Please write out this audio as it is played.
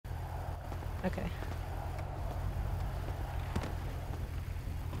Okay.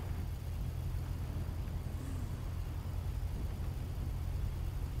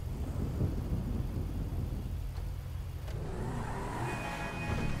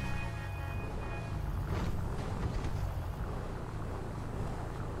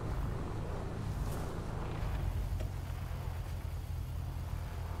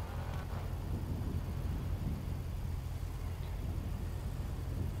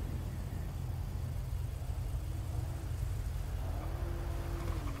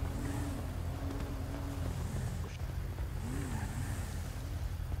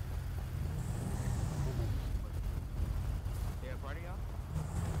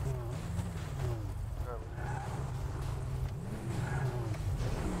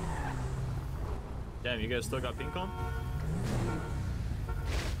 Damn, you guys still got pink on?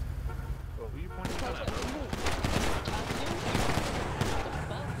 Well, who you pointing at, bro?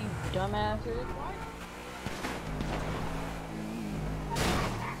 You dumbasses.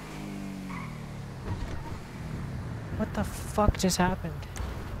 What the fuck just happened?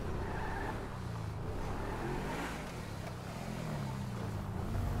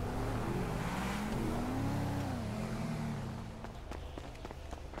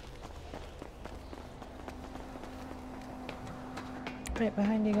 Right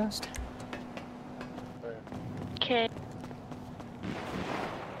behind you, Ghost. Okay.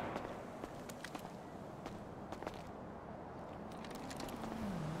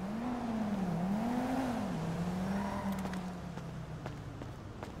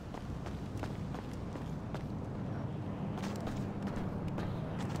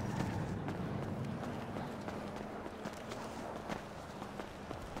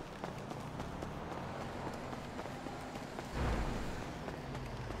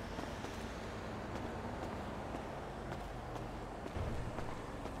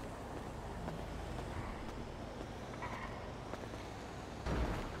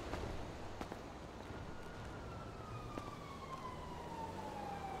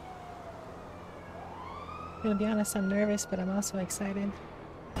 I'm gonna be honest, I'm nervous, but I'm also excited.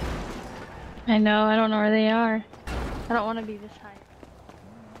 I know, I don't know where they are. I don't want to be this high.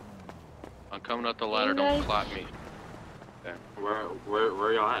 I'm coming up the ladder, Hey, don't guys. clap me. Okay.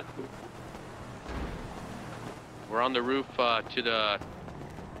 Where y'all at? We're on the roof to the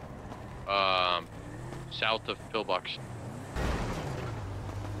south of Pillbox.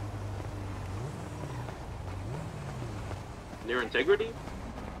 Near Integrity?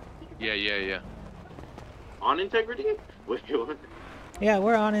 Yeah. On Integrity? Wait, what? Yeah,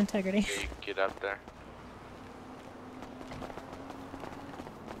 we're on integrity. Okay, get up there.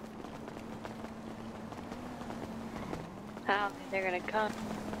 I don't think they're gonna come.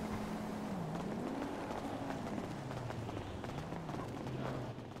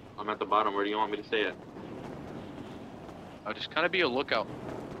 I'm at the bottom. Where do you want me to stay at? Just kind of be a lookout.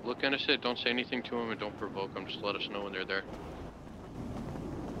 Look innocent, don't say anything to them, and don't provoke them. Just let us know when they're there.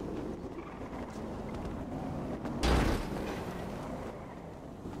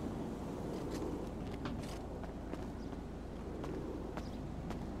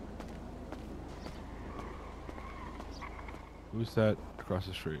 Who's that across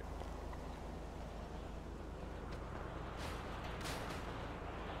the street?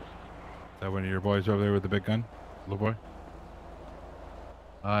 That one of your boys over there with the big gun? Little boy?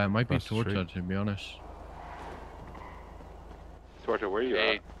 It might be Across the Torcha, street. to be honest. Torcha, where you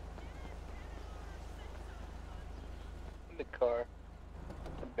Hey. at? In the car.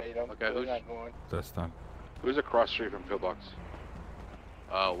 Debate them. Okay, They're who's- not going. That's done. Who's across the street from Pillbox?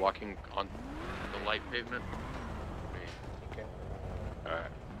 Walking on the light pavement. Okay.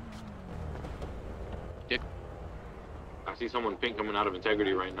 Alright. I see someone pink coming out of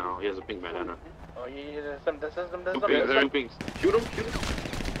Integrity right now. He has a pink bandana. Oh yeah, there's some, there's some. Two pinks. Shoot him, shoot him.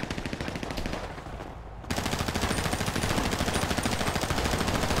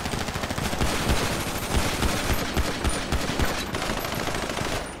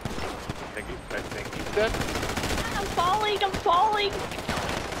 I think he's dead. I'm falling!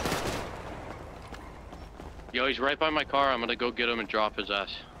 Yo, he's right by my car. I'm gonna go get him and drop his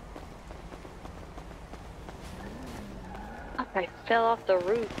ass. I fell off the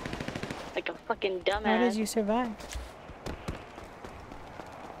roof. Like a fucking dumbass. How did you survive?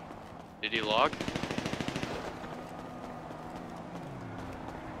 Did he log?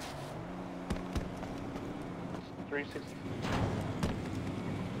 .360.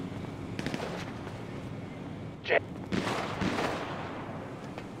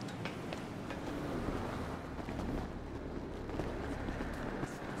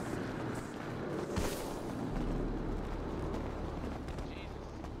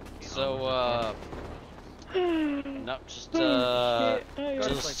 So, no, just, Oh, shit.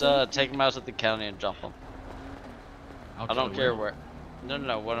 just take him out to the county and jump him. I don't care where.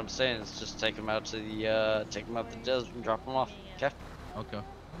 No, what I'm saying is just take him out to the, take him out the desert and drop him off, okay? Okay.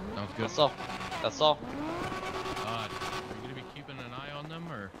 Sounds good. That's all. That's all. Are you gonna be keeping an eye on them,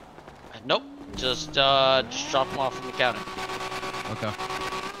 or? Nope, just drop him off in the county. Okay.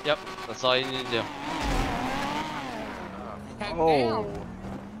 Yep, that's all you need to do. Oh.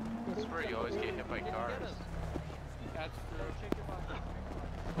 That's where you always get hit by cars. That's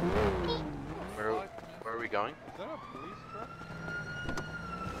Where are we going? Is that a police truck?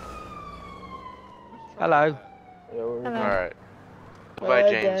 Hello. Hello. Alright. Bye, Bye,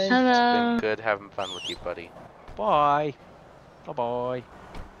 James. guys. It's Hello. been good having fun with you, buddy. Bye. Bye-bye.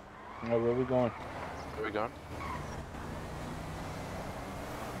 Oh, where are we going? Where are we going?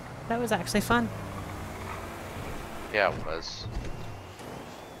 That was actually fun. Yeah, it was.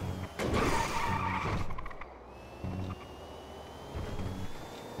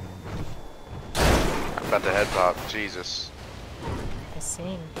 I'm about to head pop. Jesus. I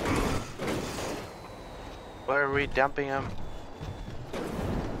seen. Where are we dumping him?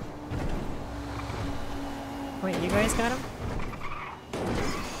 Wait, you guys got him?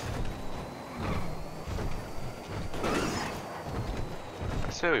 I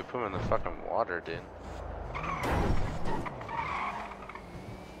say we put him in the fucking water, dude.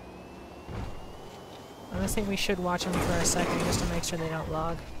 Honestly, we should watch them for a second just to make sure they don't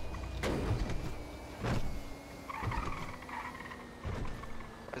log.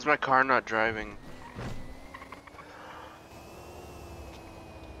 Is my car not driving?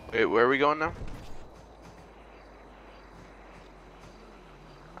 Wait, where are we going now?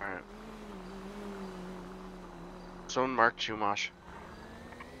 Alright. Someone mark Chumash.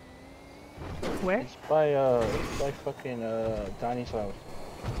 Where? It's by fucking Donnie's house.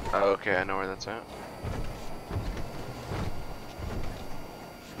 Oh, okay, I know where that's at.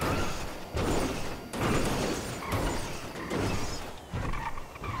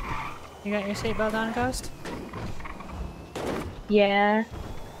 You got your seatbelt on, Ghost? Yeah.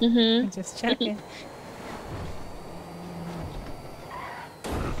 I'm just checking.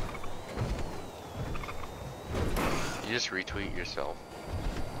 You just retweet yourself.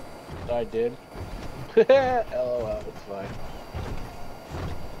 I did. LOL, it's fine.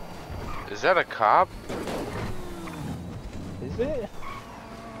 Is that a cop? Is it?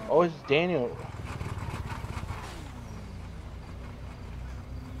 Oh, it's Daniel.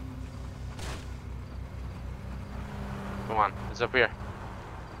 Come on, it's up here.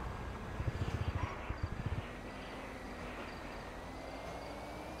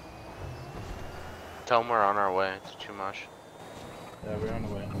 Tell him we're on our way to Chumash. Yeah, we're on the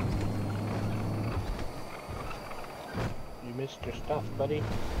way. You missed your stuff, buddy.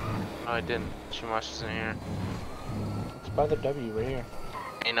 No, I didn't. Chumash isn't here. It's by the W, right here.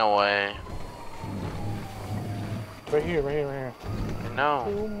 Ain't no way. Right here, right here, right here.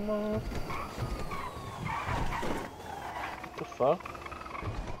 No. What the fuck?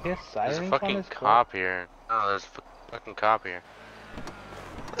 He has There's sirens a on fucking his car? cop here. No, there's a fucking cop here.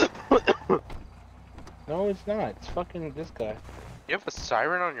 No, it's not. It's fucking this guy. You have a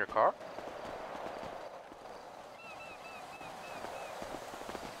siren on your car?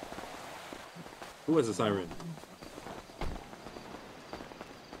 Who has a siren?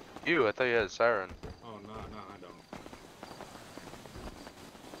 You, I thought you had a siren. Oh, no, I don't.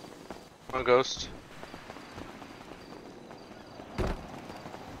 Come on, Ghost.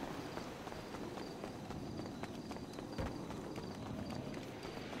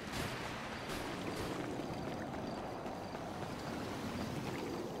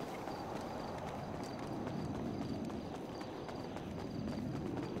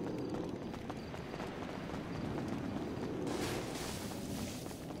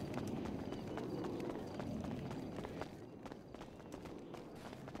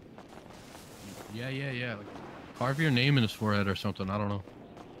 Yeah. Like, carve your name in his forehead or something. I don't know.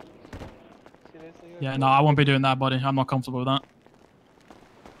 Yeah, no, I won't be doing that, buddy. I'm not comfortable with that.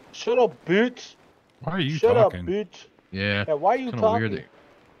 Shut up, bitch! Why are you Shut talking? up, bitch! Yeah. Yeah, why are you Kinda talking? weird.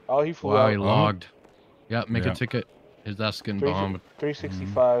 Oh, he flew Wow, out. he logged. Yeah, make Yeah. a ticket. His ass getting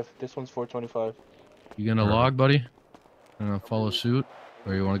 365. This one's 425. You gonna log, buddy? Gonna follow suit,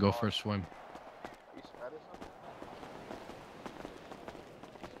 or you want to go for a swim?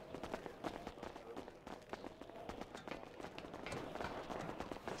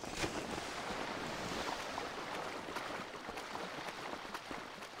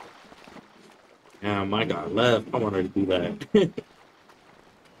 Yeah, my guy left. I want her to do that.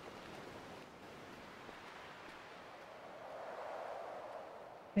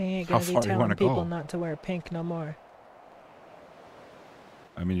 They ain't How gonna be far you telling wanna people go? not to wear pink no more.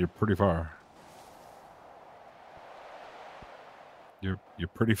 I mean, you're pretty far. You're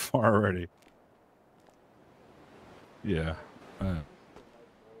pretty far already. Yeah.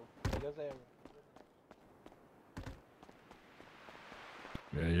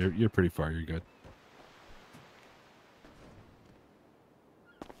 Yeah, you're pretty far. You're good.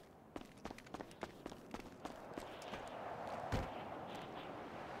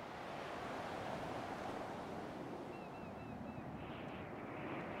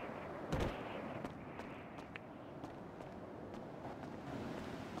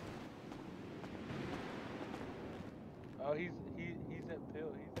 Oh, he's at Pill. He's at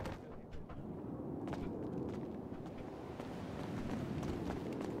Pill.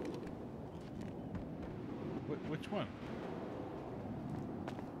 Which one?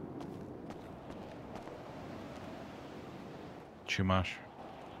 Chumash.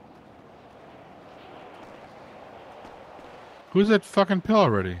 Who's that fucking pill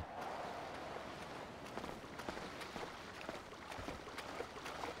already?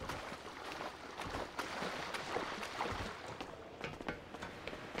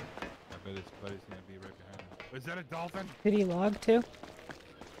 I bet his buddy's gonna be right behind him. Is that a dolphin? Did he log too?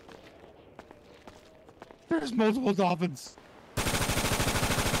 There's multiple dolphins.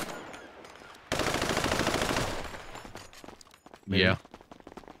 Maybe. Yeah.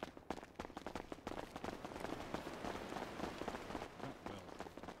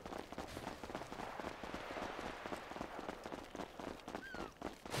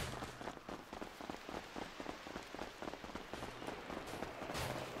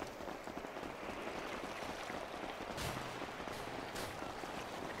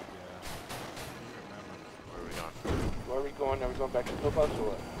 Where are we going? Are we going back to the bus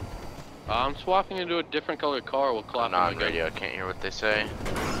or what? I'm swapping into a different colored car. We'll clap I'm not on again. radio. I can't hear what they say.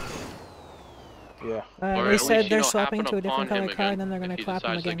 Yeah. Or They at said least, they're you know, swapping happen to a different upon him color car, again. and then they're gonna If he clap him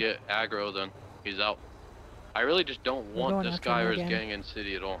decides to again. get aggro, then he's out. I really just don't We're want going this after guy him or his again. gang in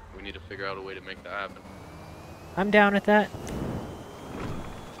city at all. We need to figure out a way to make that happen. I'm down with that.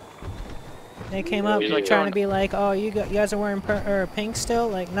 They came up He's like trying going- to be like, "Oh, you guys are wearing pink still?"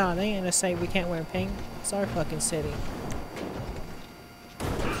 Like, no, they ain't gonna say we can't wear pink. It's our fucking city.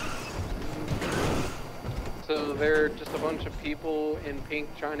 So they're just a bunch of people in pink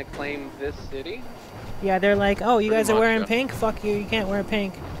trying to claim this city? Yeah, they're like, "Oh, you Pretty guys are much, wearing yeah. pink? Fuck you, you can't wear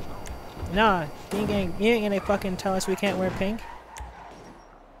pink." Nah, you ain't gonna fucking tell us we can't wear pink.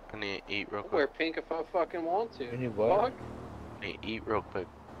 I need to eat real I'll wear quick. pink if I fucking want to. You need what? Fuck. I need to eat real quick.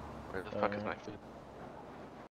 Where the fuck is my food?